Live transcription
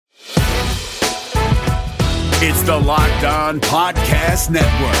It's the Locked On Podcast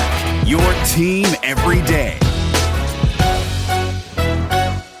Network, your team every day.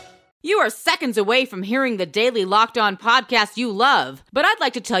 You are seconds away from hearing the daily Locked On podcast you love, but I'd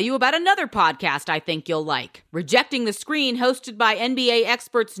like to tell you about another podcast I think you'll like. Rejecting the Screen, hosted by NBA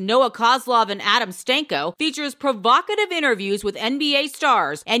experts Noah Kozlov and Adam Stanko, features provocative interviews with NBA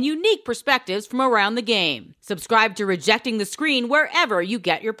stars and unique perspectives from around the game. Subscribe to Rejecting the Screen wherever you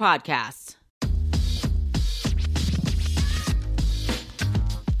get your podcasts.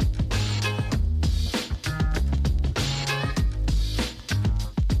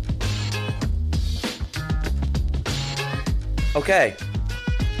 Okay,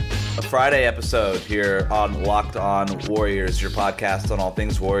 a Friday episode here on Locked On Warriors, your podcast on all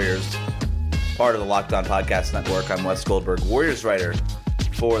things Warriors, part of the Locked On Podcast Network. I'm Wes Goldberg, Warriors writer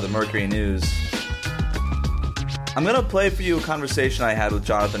for the Mercury News. I'm going to play for you a conversation I had with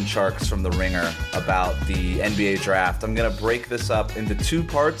Jonathan Tjarks from The Ringer about the NBA draft. I'm going to break this up into two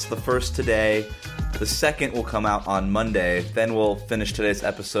parts, the first today, the second will come out on Monday. Then we'll finish today's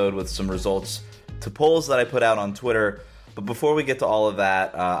episode with some results to polls that I put out on Twitter. But before we get to all of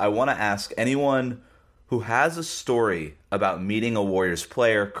that, I want to ask anyone who has a story about meeting a Warriors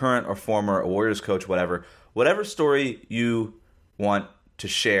player, current or former, a Warriors coach, whatever story you want to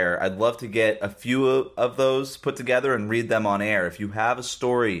share, I'd love to get a few of those put together and read them on air. If you have a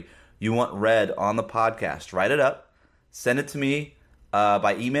story you want read on the podcast, write it up, send it to me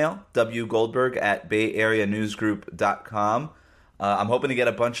by email, wgoldberg@bayareanewsgroup.com. I'm hoping to get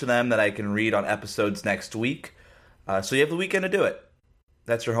a bunch of them that I can read on episodes next week. So you have the weekend to do it.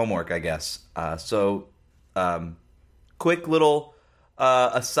 That's your homework, I guess. Quick little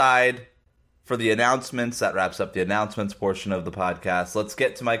aside for the announcements. That wraps up the announcements portion of the podcast. Let's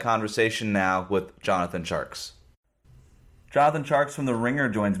get to my conversation now with Jonathan Tjarks. Jonathan Tjarks from The Ringer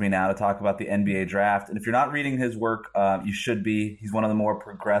joins me now to talk about the NBA draft. And if you're not reading his work, you should be. He's one of the more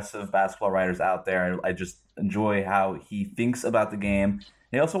progressive basketball writers out there. I just enjoy how he thinks about the game.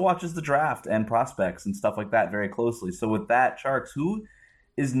 He also watches the draft and prospects and stuff like that very closely. So with that, Tjarks, who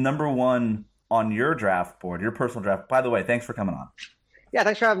is number one on your draft board, your personal draft? By the way, thanks for coming on. Yeah,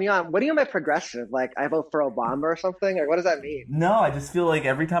 thanks for having me on. What do you mean by progressive? Like I vote for Obama or something? Or what does that mean? No, I just feel like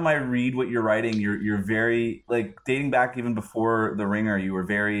every time I read what you're writing, you're very, like, dating back even before The Ringer, you were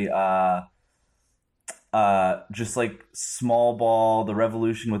very just like small ball, the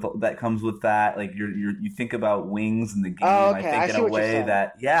revolution that comes with that. Like you think about wings in the game. Oh, okay. I think in a way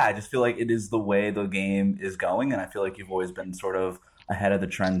that, I just feel like it is the way the game is going, and I feel like you've always been sort of ahead of the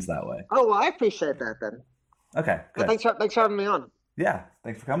trends that way. Oh, well, I appreciate that then. Okay, good. Well, thanks for having me on. Yeah,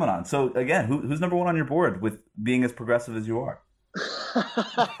 thanks for coming on. So again, who's number one on your board with being as progressive as you are?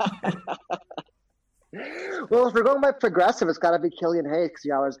 Well, if we're going by progressive, it's got to be Killian Hayes because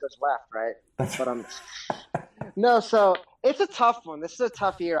he always goes left, right? But no, so it's a tough one. This is a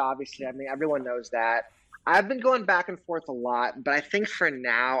tough year, obviously. I mean, everyone knows that. I've been going back and forth a lot, but I think for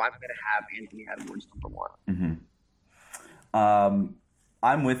now I'm going to have Anthony Edwards number one. Mm-hmm.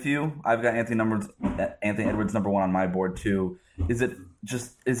 I'm with you. I've got Anthony Edwards number one on my board too. Is it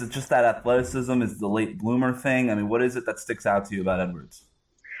just that athleticism? Is it the late bloomer thing? I mean, what is it that sticks out to you about Edwards?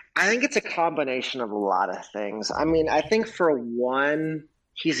 I think it's a combination of a lot of things. I mean, I think for one,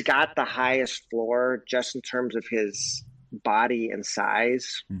 he's got the highest floor just in terms of his body and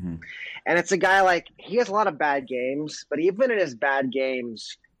size. Mm-hmm. And it's a guy, like, he has a lot of bad games, but even in his bad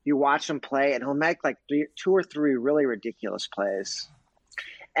games, you watch him play and he'll make like two or three really ridiculous plays.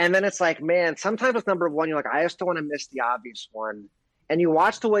 And then it's like, man, sometimes with number one, you're like, I just don't want to miss the obvious one. And you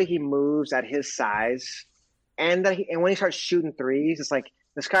watch the way he moves at his size, and when he starts shooting threes, it's like,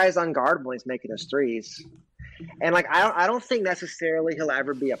 this guy is unguardable when he's making his threes. And like, I don't think necessarily he'll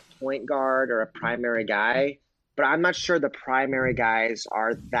ever be a point guard or a primary guy, but I'm not sure the primary guys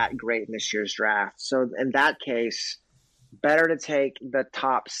are that great in this year's draft. So in that case, better to take the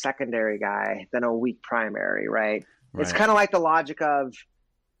top secondary guy than a weak primary, right? It's kind of like the logic of,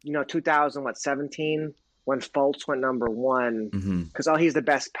 2017 when Fultz went number one, because he's the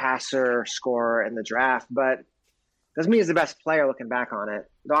best passer, scorer in the draft, but doesn't mean he's the best player looking back on it.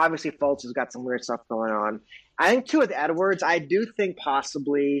 Though obviously Fultz has got some weird stuff going on. I think too with Edwards, I do think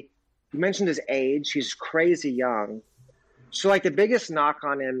possibly, you mentioned his age, he's crazy young. So like the biggest knock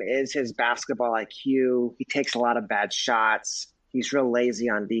on him is his basketball IQ. He takes a lot of bad shots. He's real lazy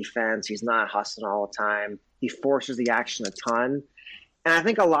on defense. He's not hustling all the time. He forces the action a ton. And I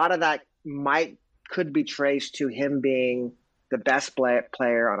think a lot of that could be traced to him being the best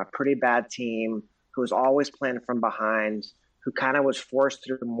player on a pretty bad team, who was always playing from behind, who kind of was forced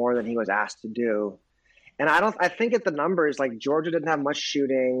to do more than he was asked to do. And I think at the numbers, like Georgia didn't have much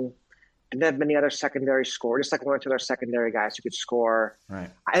shooting. didn't have many other secondary scorers, just like one or two other secondary guys who could score. Right.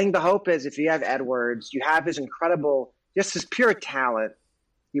 I think the hope is if you have Edwards, you have his incredible, just his pure talent.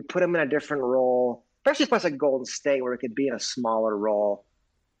 You put him in a different role, especially if it's like Golden State where it could be in a smaller role.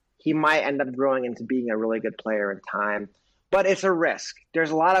 He might end up growing into being a really good player in time. But it's a risk.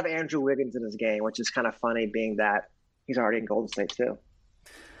 There's a lot of Andrew Wiggins in his game, which is kind of funny being that he's already in Golden State too.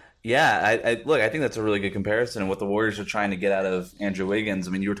 Yeah, I think that's a really good comparison. And what the Warriors are trying to get out of Andrew Wiggins,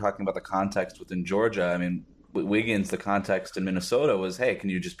 I mean, you were talking about the context within Georgia. I mean, with Wiggins, the context in Minnesota was, hey, can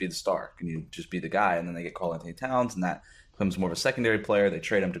you just be the star? Can you just be the guy? And then they get Karl-Anthony Towns, and that becomes more of a secondary player. They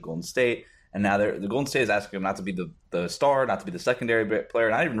trade him to Golden State. And now the Golden State is asking him not to be the star, not to be the secondary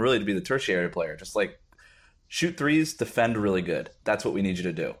player, not even really to be the tertiary player. Just like shoot threes, defend really good. That's what we need you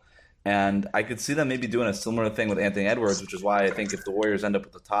to do. And I could see them maybe doing a similar thing with Anthony Edwards, which is why I think if the Warriors end up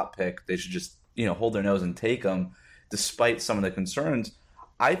with the top pick, they should just hold their nose and take him, despite some of the concerns.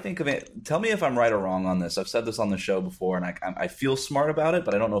 I think of it. Tell me if I'm right or wrong on this. I've said this on the show before, and I feel smart about it,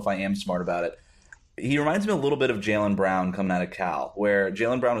 but I don't know if I am smart about it. He reminds me a little bit of Jaylen Brown coming out of Cal, where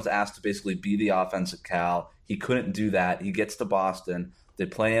Jaylen Brown was asked to basically be the offense at Cal. He couldn't do that. He gets to Boston. They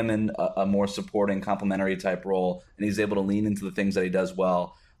play him in a more supporting, complementary type role, and he's able to lean into the things that he does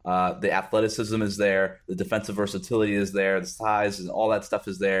well. The athleticism is there. The defensive versatility is there. The size and all that stuff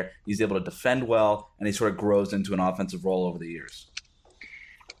is there. He's able to defend well, and he sort of grows into an offensive role over the years.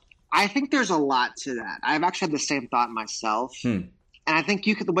 I think there's a lot to that. I've actually had the same thought myself. And I think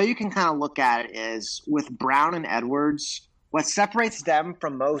the way you can kind of look at it is with Brown and Edwards, what separates them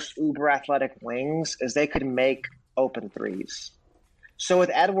from most uber athletic wings is they could make open threes. So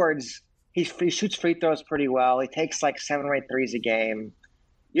with Edwards, he shoots free throws pretty well. He takes like 7 or 8 threes a game.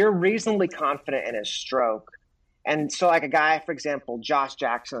 You're reasonably confident in his stroke. And so like a guy, for example, Josh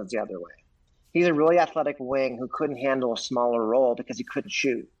Jackson is the other way. He's a really athletic wing who couldn't handle a smaller role because he couldn't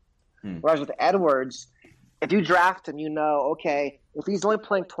shoot. Whereas with Edwards, if you draft him, okay, if he's only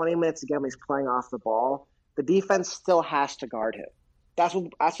playing 20 minutes a game, he's playing off the ball, the defense still has to guard him. That's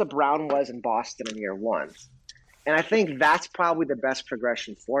what Brown was in Boston in year one. And I think that's probably the best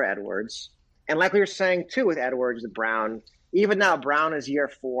progression for Edwards. And like we were saying, too, with Edwards and Brown, even now Brown is year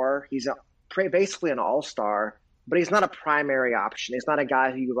 4. He's basically an all-star, but he's not a primary option. He's not a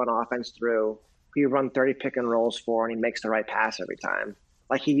guy who you run offense through, who you run 30 pick and rolls for, and he makes the right pass every time.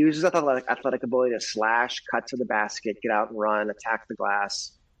 Like he uses athletic ability to slash, cut to the basket, get out and run, attack the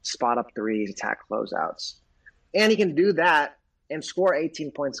glass, spot up threes, attack closeouts. And he can do that and score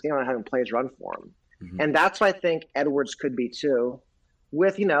 18 points a game on having plays run for him. And that's what I think Edwards could be too.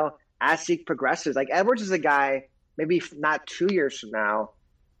 With, as he progresses, like Edwards is a guy, maybe not 2 years from now,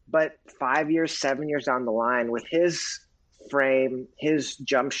 but 5 years, 7 years down the line, with his frame, his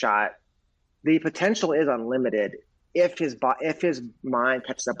jump shot, the potential is unlimited if his mind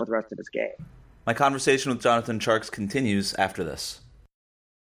catches up with the rest of his game. My conversation with Jonathan Tjarks continues after this.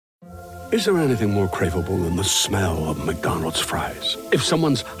 Is there anything more craveable than the smell of McDonald's fries? If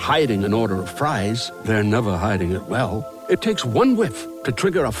someone's hiding an order of fries, they're never hiding it well. It takes one whiff to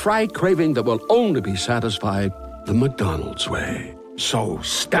trigger a fry craving that will only be satisfied the McDonald's way. So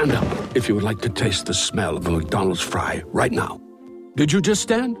stand up if you would like to taste the smell of a McDonald's fry right now. Did you just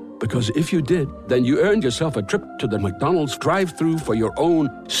stand? Because if you did, then you earned yourself a trip to the McDonald's drive-thru for your own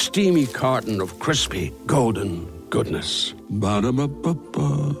steamy carton of crispy, golden goodness.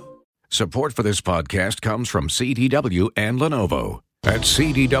 Ba-da-ba-ba-ba. Support for this podcast comes from CDW and Lenovo. At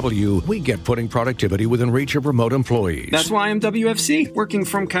CDW, we get putting productivity within reach of remote employees. That's why I'm WFC, working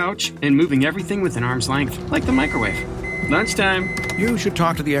from couch and moving everything within arm's length, like the microwave. Lunchtime. You should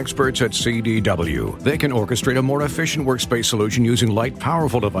talk to the experts at CDW. They can orchestrate a more efficient workspace solution using light,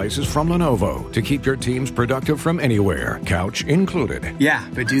 powerful devices from Lenovo to keep your teams productive from anywhere, couch included. Yeah,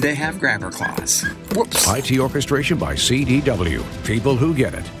 but do they have grabber claws? Whoops. IT orchestration by CDW. People who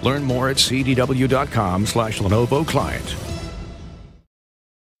get it. Learn more at cdw.com/Lenovo Client.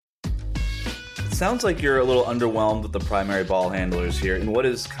 It sounds like you're a little underwhelmed with the primary ball handlers here in what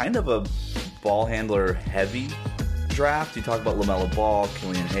is kind of a ball handler heavy draft. You talk about LaMelo Ball,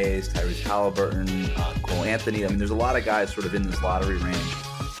 Killian Hayes, Tyrese Halliburton, Cole Anthony. I mean, there's a lot of guys sort of in this lottery range.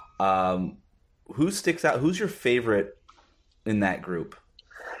 Who sticks out? Who's your favorite in that group?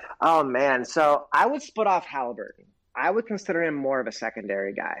 Oh, man. So I would split off Halliburton. I would consider him more of a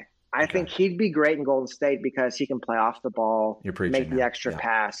secondary guy. I think he'd be great in Golden State because he can play off the ball, make the extra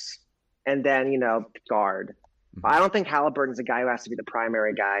pass, and then, guard. I don't think Halliburton's a guy who has to be the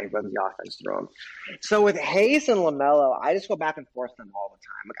primary guy who runs the offense through him. So with Hayes and LaMelo, I just go back and forth them all the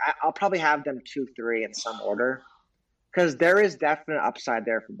time. Like I'll probably have them 2, 3 in some order because there is definite upside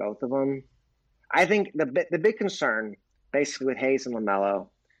there for both of them. I think the big concern basically with Hayes and LaMelo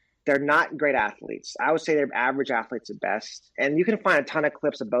They're not great athletes. I would say they're average athletes at best. And you can find a ton of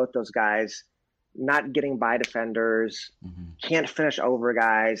clips of both those guys not getting by defenders, can't finish over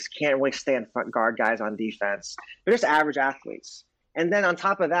guys, can't really stay in front guard guys on defense. They're just average athletes. And then on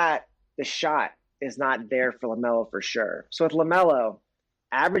top of that, the shot is not there for LaMelo for sure. So with LaMelo,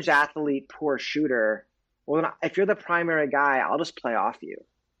 average athlete, poor shooter, well, if you're the primary guy, I'll just play off you,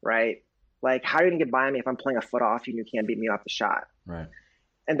 right? Like, how are you going to get by me if I'm playing a foot off you and you can't beat me off the shot? Right.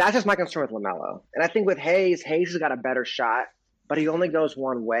 And that's just my concern with LaMelo. And I think with Hayes has got a better shot, but he only goes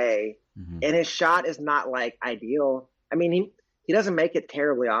one way. And his shot is not, like, ideal. I mean, he doesn't make it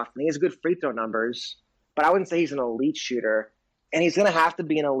terribly often. He has good free throw numbers, but I wouldn't say he's an elite shooter. And he's going to have to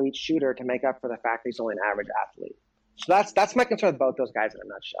be an elite shooter to make up for the fact that he's only an average athlete. So that's my concern with both those guys in a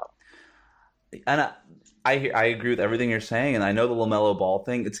nutshell. And I agree with everything you're saying, and I know the LaMelo Ball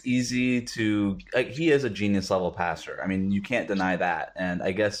thing. It's easy to he is a genius level passer. I mean, you can't deny that. And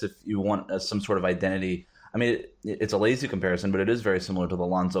I guess if you want some sort of identity, I mean, it's a lazy comparison, but it is very similar to the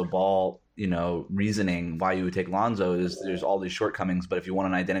Lonzo Ball, reasoning why you would take Lonzo is there's all these shortcomings, but if you want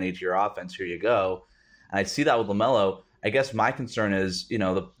an identity to your offense, here you go. And I see that with LaMelo. I guess my concern is,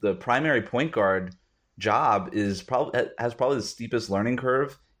 the primary point guard job has probably the steepest learning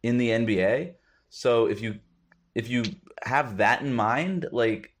curve in the NBA. So if you have that in mind,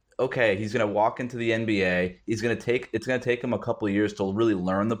 like, okay, he's going to walk into the NBA. It's going to take him a couple of years to really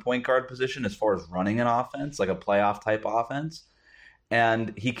learn the point guard position as far as running an offense, like a playoff type offense.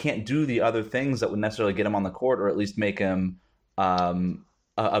 And he can't do the other things that would necessarily get him on the court or at least make him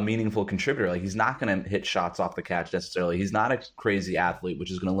a meaningful contributor. Like, he's not going to hit shots off the catch necessarily. He's not a crazy athlete,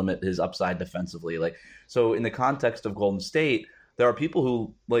 which is going to limit his upside defensively. Like, so in the context of Golden State, there are people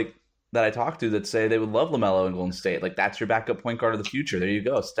who that I talk to that say they would love LaMelo in Golden State. Like, that's your backup point guard of the future. There you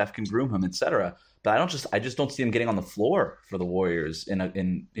go. Steph can groom him, etc. But I just don't see him getting on the floor for the Warriors in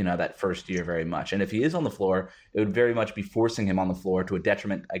that first year very much. And if he is on the floor, it would very much be forcing him on the floor to a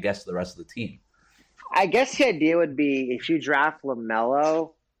detriment, I guess, to the rest of the team. I guess the idea would be if you draft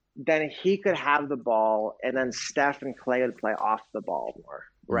LaMelo, then he could have the ball, and then Steph and Clay would play off the ball more,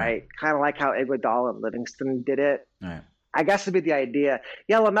 right? Kind of like how Iguodala and Livingston did it. Right. I guess would be the idea.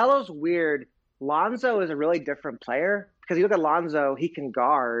 Yeah, LaMelo's weird. Lonzo is a really different player because you look at Lonzo, he can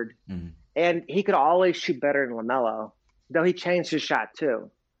guard, and he could always shoot better than LaMelo, though he changed his shot too,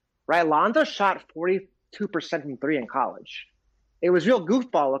 right? Lonzo shot 42% from three in college. It was real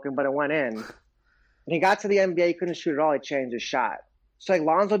goofball looking, but it went in. And he got to the NBA, he couldn't shoot at all. He changed his shot. So like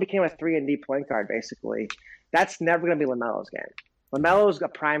Lonzo became a 3-and-D point guard basically. That's never going to be LaMelo's game. LaMelo's a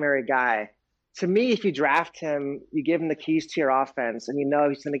primary guy. To me, if you draft him, you give him the keys to your offense, and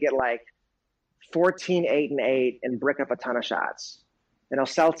he's going to get like 14, 8, and 8 and brick up a ton of shots. And he'll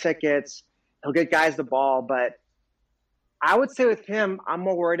sell tickets. He'll get guys the ball. But I would say with him, I'm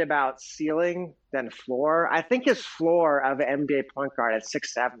more worried about ceiling than floor. I think his floor of an NBA point guard at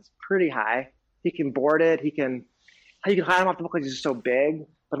 6'7" is pretty high. He can board it. You can hide him off the book because he's just so big.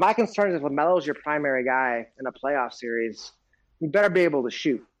 But my concern is if LaMelo's your primary guy in a playoff series, you better be able to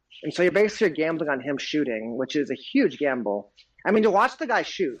shoot. And so you're basically gambling on him shooting, which is a huge gamble. I mean, to watch the guy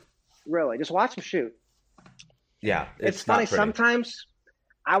shoot, really. Just watch him shoot. Yeah, it's funny. Sometimes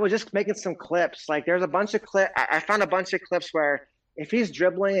I was just making some clips. Like, there's a bunch of clips. I found a bunch of clips where if he's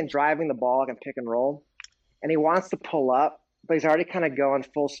dribbling and driving the ball like in pick and roll, and he wants to pull up, but he's already kind of going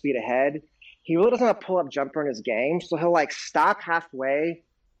full speed ahead, he really doesn't have a pull-up jumper in his game. So he'll, like, stop halfway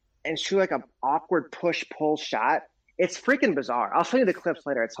and shoot, like, an awkward push-pull shot. It's freaking bizarre. I'll show you the clips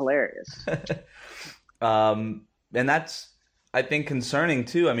later. It's hilarious. And that's, I think, concerning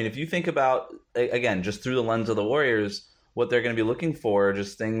too. I mean, if you think about, again, just through the lens of the Warriors, what they're going to be looking for are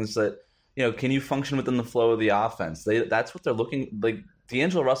just things that, can you function within the flow of the offense? That's what they're looking like.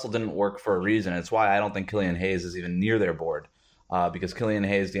 D'Angelo Russell didn't work for a reason. It's why I don't think Killian Hayes is even near their board. Because Killian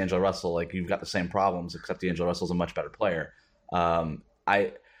Hayes, D'Angelo Russell, like, you've got the same problems, except D'Angelo Russell's a much better player.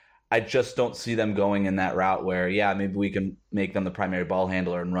 I just don't see them going in that route where, maybe we can make them the primary ball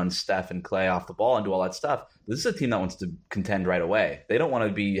handler and run Steph and Clay off the ball and do all that stuff. This is a team that wants to contend right away. They don't want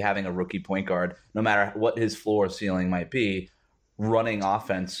to be having a rookie point guard, no matter what his floor ceiling might be, running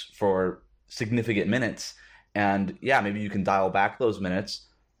offense for significant minutes. And, maybe you can dial back those minutes,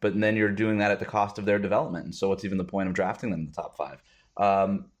 but then you're doing that at the cost of their development. And so what's even the point of drafting them in the top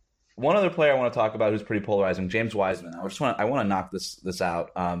 5? One other player I want to talk about who's pretty polarizing, James Wiseman. I want to knock this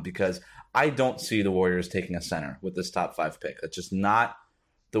out because I don't see the Warriors taking a center with this top 5 pick. That's just not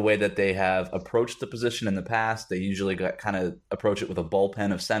the way that they have approached the position in the past. They usually kind of approach it with a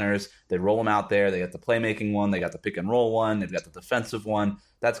bullpen of centers. They roll them out there. They got the playmaking one. They got the pick and roll one. They've got the defensive one.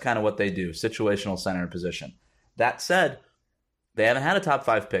 That's kind of what they do, situational center position. That said, They haven't had a top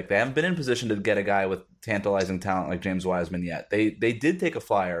 5 pick. They haven't been in position to get a guy with tantalizing talent like James Wiseman yet. They did take a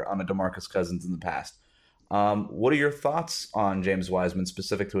flyer on a DeMarcus Cousins in the past. What are your thoughts on James Wiseman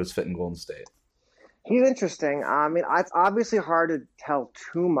specific to his fit in Golden State? He's interesting. I mean, it's obviously hard to tell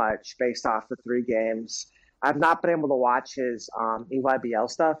too much based off the 3 games. I've not been able to watch his EYBL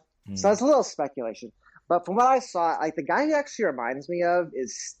stuff, so it's a little speculation. But from what I saw, like the guy he actually reminds me of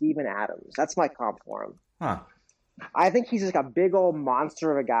is Steven Adams. That's my comp for him. Huh. I think he's just a big old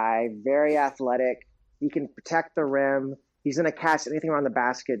monster of a guy, very athletic. He can protect the rim. He's going to catch anything around the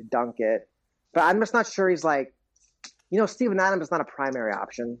basket, dunk it. But I'm just not sure he's like, Steven Adams is not a primary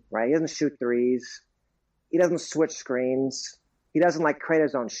option, right? He doesn't shoot threes. He doesn't switch screens. He doesn't create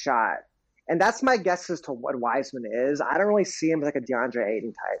his own shot. And that's my guess as to what Wiseman is. I don't really see him as like a DeAndre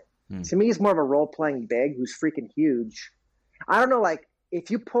Ayton type. To me, he's more of a role-playing big who's freaking huge. I don't know,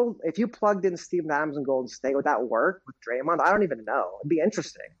 if you plugged in Steven Adams in Golden State, would that work with Draymond? I don't even know. It'd be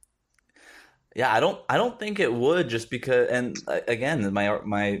interesting. Yeah, I don't think it would, just because. And again,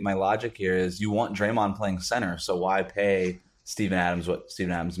 my logic here is you want Draymond playing center, so why pay Steven Adams what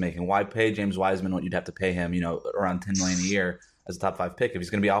Steven Adams is making? Why pay James Wiseman what you'd have to pay him? Around $10 million a year as a top 5 pick if he's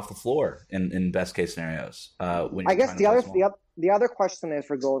going to be off the floor in best case scenarios. I guess the other question is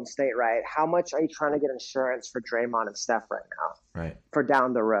for Golden State, right? How much are you trying to get insurance for Draymond and Steph right now? Right. For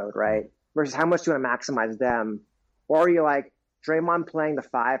down the road, right? Versus how much do you want to maximize them? Or are you like, Draymond playing the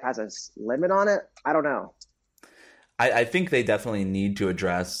 5 has a limit on it? I don't know. I think they definitely need to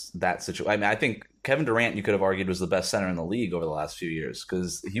address that situation. I mean, I think Kevin Durant, you could have argued, was the best center in the league over the last few years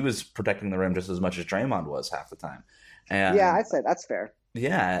because he was protecting the rim just as much as Draymond was half the time. And yeah, I'd say that's fair.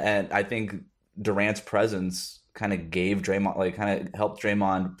 Yeah, and I think Durant's presence kind of gave Draymond, kind of helped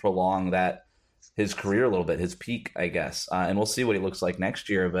Draymond prolong his career a little bit, his peak, I guess. And we'll see what he looks like next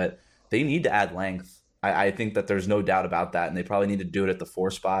year, but they need to add length. I think that there's no doubt about that, and they probably need to do it at the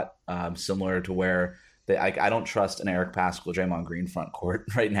 4 spot, similar to where I don't trust an Eric Paschall, Draymond Green front court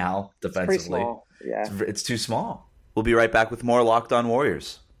right now defensively. It's pretty small. Yeah. It's too small. We'll be right back with more Locked On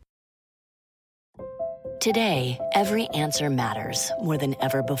Warriors. Today, every answer matters more than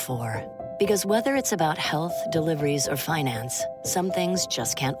ever before. Because whether it's about health, deliveries, or finance, some things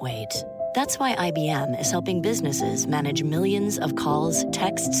just can't wait. That's why IBM is helping businesses manage millions of calls,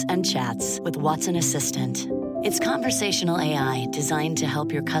 texts, and chats with Watson Assistant. It's conversational AI designed to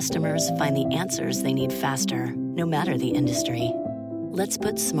help your customers find the answers they need faster, no matter the industry. Let's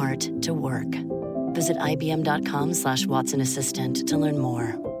put smart to work. Visit IBM.com/Watson Assistant to learn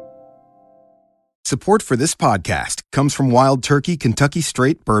more. Support for this podcast comes from Wild Turkey Kentucky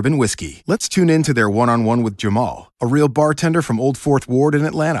Straight Bourbon Whiskey. Let's tune in to their one-on-one with Jamal, a real bartender from Old Fourth Ward in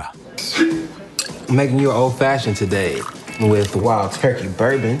Atlanta. I'm making you an old-fashioned today with Wild Turkey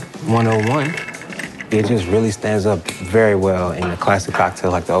Bourbon 101. It just really stands up very well in a classic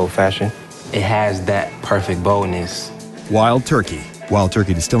cocktail like the old-fashioned. It has that perfect boldness. Wild Turkey. Wild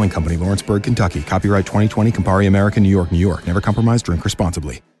Turkey Distilling Company, Lawrenceburg, Kentucky. Copyright 2020, Campari American, New York, New York. Never compromise, drink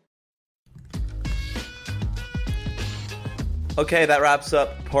responsibly. Okay, that wraps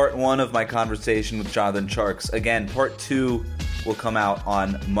up part 1 of my conversation with Jonathan Tjarks. Again, part 2 will come out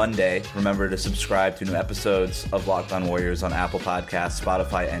on Monday. Remember to subscribe to new episodes of Locked On Warriors on Apple Podcasts,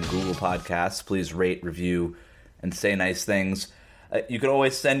 Spotify, and Google Podcasts. Please rate, review, and say nice things. You can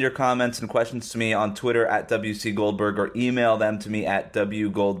always send your comments and questions to me on Twitter at WC Goldberg or email them to me at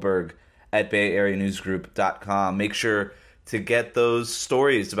wgoldberg@bayareanewsgroup.com. Make sure to get those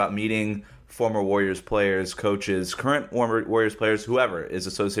stories about meeting former Warriors players, coaches, current Warriors players, whoever is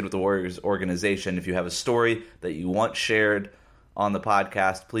associated with the Warriors organization. If you have a story that you want shared on the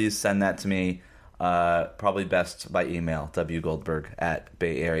podcast, please send that to me. Probably best by email,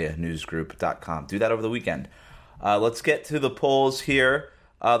 wgoldberg@bayareanewsgroup.com. Do that over the weekend. Let's get to the polls here.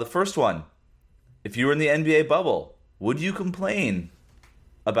 The first one, if you were in the NBA bubble, would you complain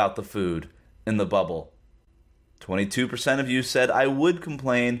about the food in the bubble? 22% of you said I would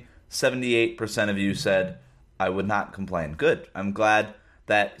complain. 78% of you said I would not complain. Good. I'm glad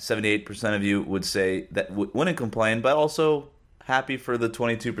that 78% of you would say that wouldn't complain, but also happy for the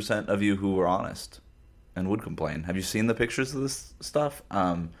 22% of you who were honest and would complain. Have you seen the pictures of this stuff?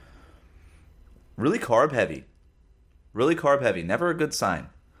 Really carb heavy. Really carb heavy. Never a good sign.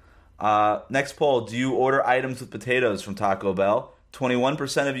 Next poll. Do you order items with potatoes from Taco Bell?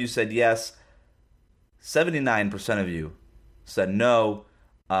 21% of you said yes. 79% of you said no.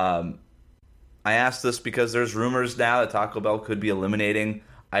 I asked this because there's rumors now that Taco Bell could be eliminating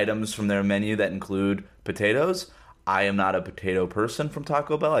items from their menu that include potatoes. I am not a potato person from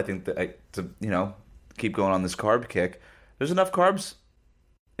Taco Bell. I think that to keep going on this carb kick, there's enough carbs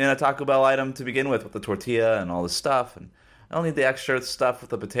in a Taco Bell item to begin with the tortilla and all this stuff. And I don't need the extra stuff with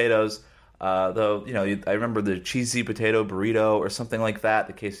the potatoes. Though, I remember the cheesy potato burrito or something like that,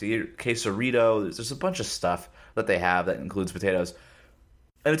 the quesarito. There's a bunch of stuff that they have that includes potatoes.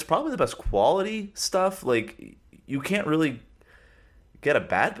 And it's probably the best quality stuff. Like, you can't really get a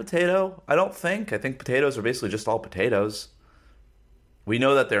bad potato, I don't think. I think potatoes are basically just all potatoes. We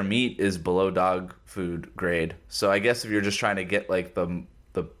know that their meat is below dog food grade. So I guess if you're just trying to get, like,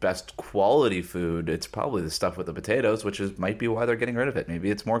 the best quality food, it's probably the stuff with the potatoes, which might be why they're getting rid of it.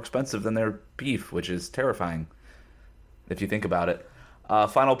 Maybe it's more expensive than their beef, which is terrifying if you think about it.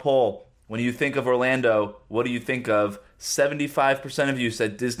 Final poll. When you think of Orlando, what do you think of? 75% of you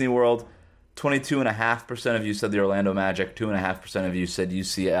said Disney World. 22.5% of you said the Orlando Magic. 2.5% of you said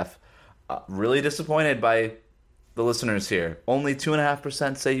UCF. Really disappointed by the listeners here. Only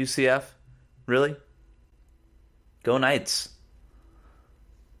 2.5% say UCF? Really? Go Knights.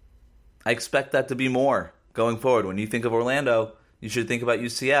 I expect that to be more going forward. When you think of Orlando, you should think about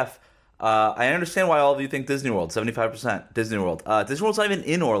UCF. I understand why all of you think Disney World. 75% Disney World. Disney World's not even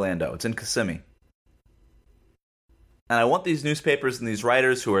in Orlando. It's in Kissimmee. And I want these newspapers and these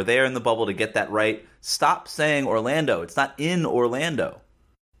writers who are there in the bubble to get that right. Stop saying Orlando. It's not in Orlando.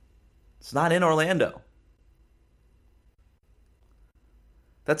 It's not in Orlando.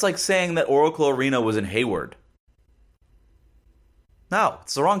 That's like saying that Oracle Arena was in Hayward. No,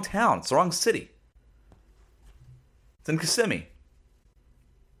 it's the wrong town. It's the wrong city. It's in Kissimmee.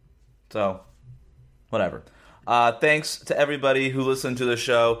 So, whatever. Thanks to everybody who listened to the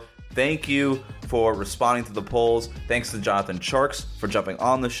show. Thank you for responding to the polls. Thanks to Jonathan Tjarks for jumping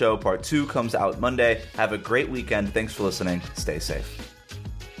on the show. Part 2 comes out Monday. Have a great weekend. Thanks for listening. Stay safe.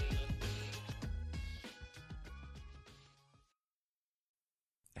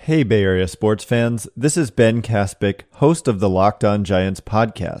 Hey, Bay Area sports fans. This is Ben Kaspick, host of the Locked On Giants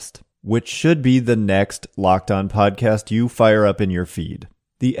podcast, which should be the next Locked On podcast you fire up in your feed.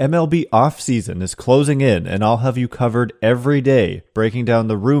 The MLB offseason is closing in, and I'll have you covered every day, breaking down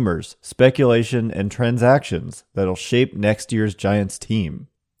the rumors, speculation, and transactions that'll shape next year's Giants team.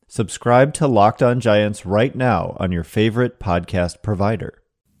 Subscribe to Locked On Giants right now on your favorite podcast provider.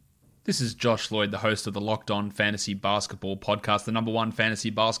 This is Josh Lloyd, the host of the Locked On Fantasy Basketball Podcast, the number one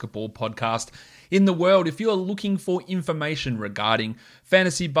fantasy basketball podcast in the world. If you are looking for information regarding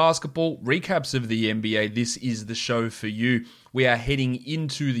fantasy basketball, recaps of the NBA, this is the show for you. We are heading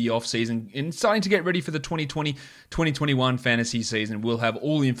into the offseason and starting to get ready for the 2020-2021 fantasy season. We'll have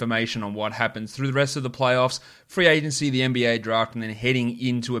all the information on what happens through the rest of the playoffs, free agency, the NBA draft, and then heading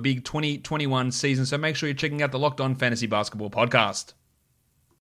into a big 2021 season. So make sure you're checking out the Locked On Fantasy Basketball Podcast.